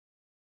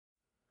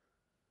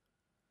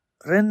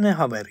Renne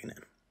Haverinen.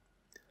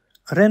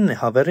 Renne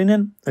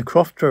Haverinen, a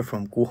crofter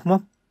from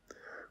Kuhmo,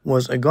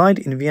 was a guide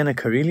in Vienna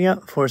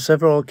Karelia for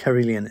several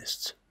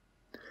Karelianists.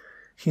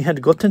 He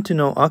had gotten to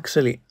know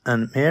Akseli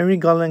and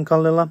Akseli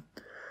Gallen-Kallela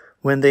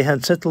when they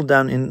had settled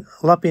down in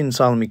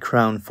Lapinsalmi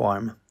Crown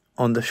Farm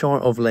on the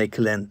shore of Lake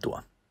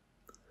Lentua.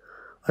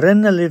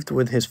 Renne lived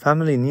with his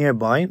family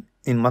nearby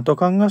in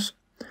Matokangas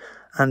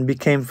and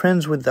became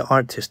friends with the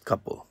artist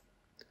couple.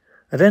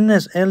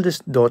 Renne's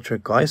eldest daughter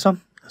Kaisa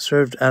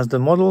served as the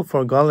model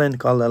for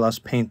Gallen-Kallela's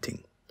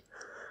painting,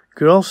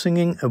 Girl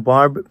Singing a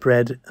Barb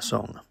Bread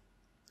Song.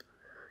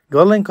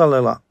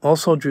 Gallen-Kallela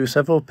also drew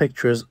several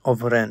pictures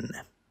of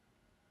Renne.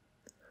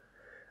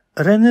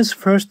 Renne's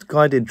first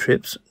guided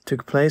trips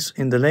took place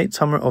in the late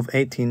summer of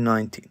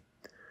 1890.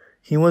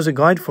 He was a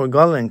guide for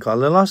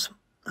Gallen-Kallela's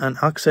and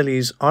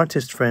Akseli's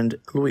artist friend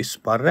Louis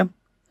Sparre,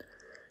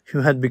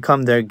 who had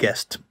become their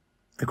guest,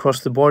 across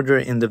the border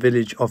in the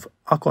village of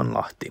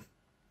Akonlahti.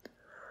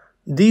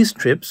 These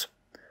trips,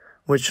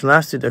 which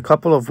lasted a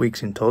couple of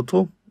weeks in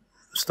total,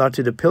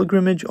 started a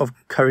pilgrimage of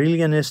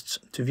Karelianists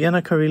to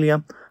Vienna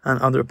Karelia and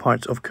other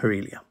parts of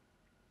Karelia.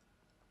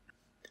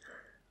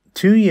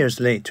 2 years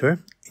later,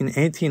 in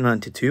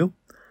 1892,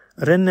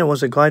 Renne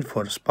was a guide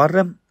for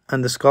Sparre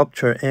and the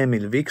sculptor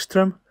Emil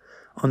Wikström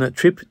on a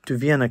trip to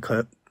Vienna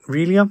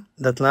Karelia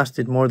that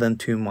lasted more than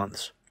 2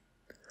 months.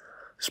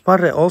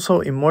 Sparre also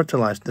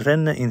immortalized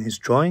Renne in his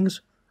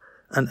drawings,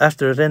 and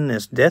after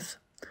Renne's death,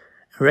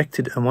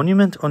 erected a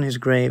monument on his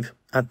grave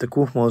at the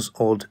Kuhmo's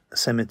old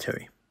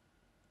cemetery.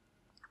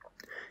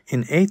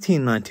 In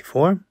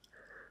 1894,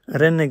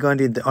 Renne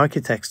guided the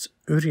architects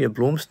Yrjö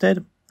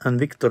Blomstedt and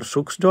Victor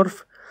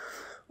Sucksdorff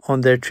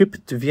on their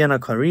trip to Vienna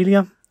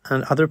Karelia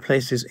and other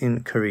places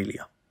in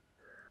Karelia.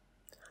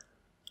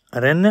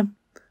 Renne,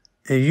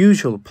 a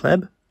usual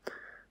pleb,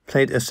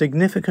 played a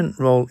significant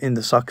role in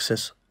the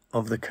success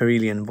of the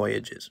Karelian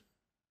voyages.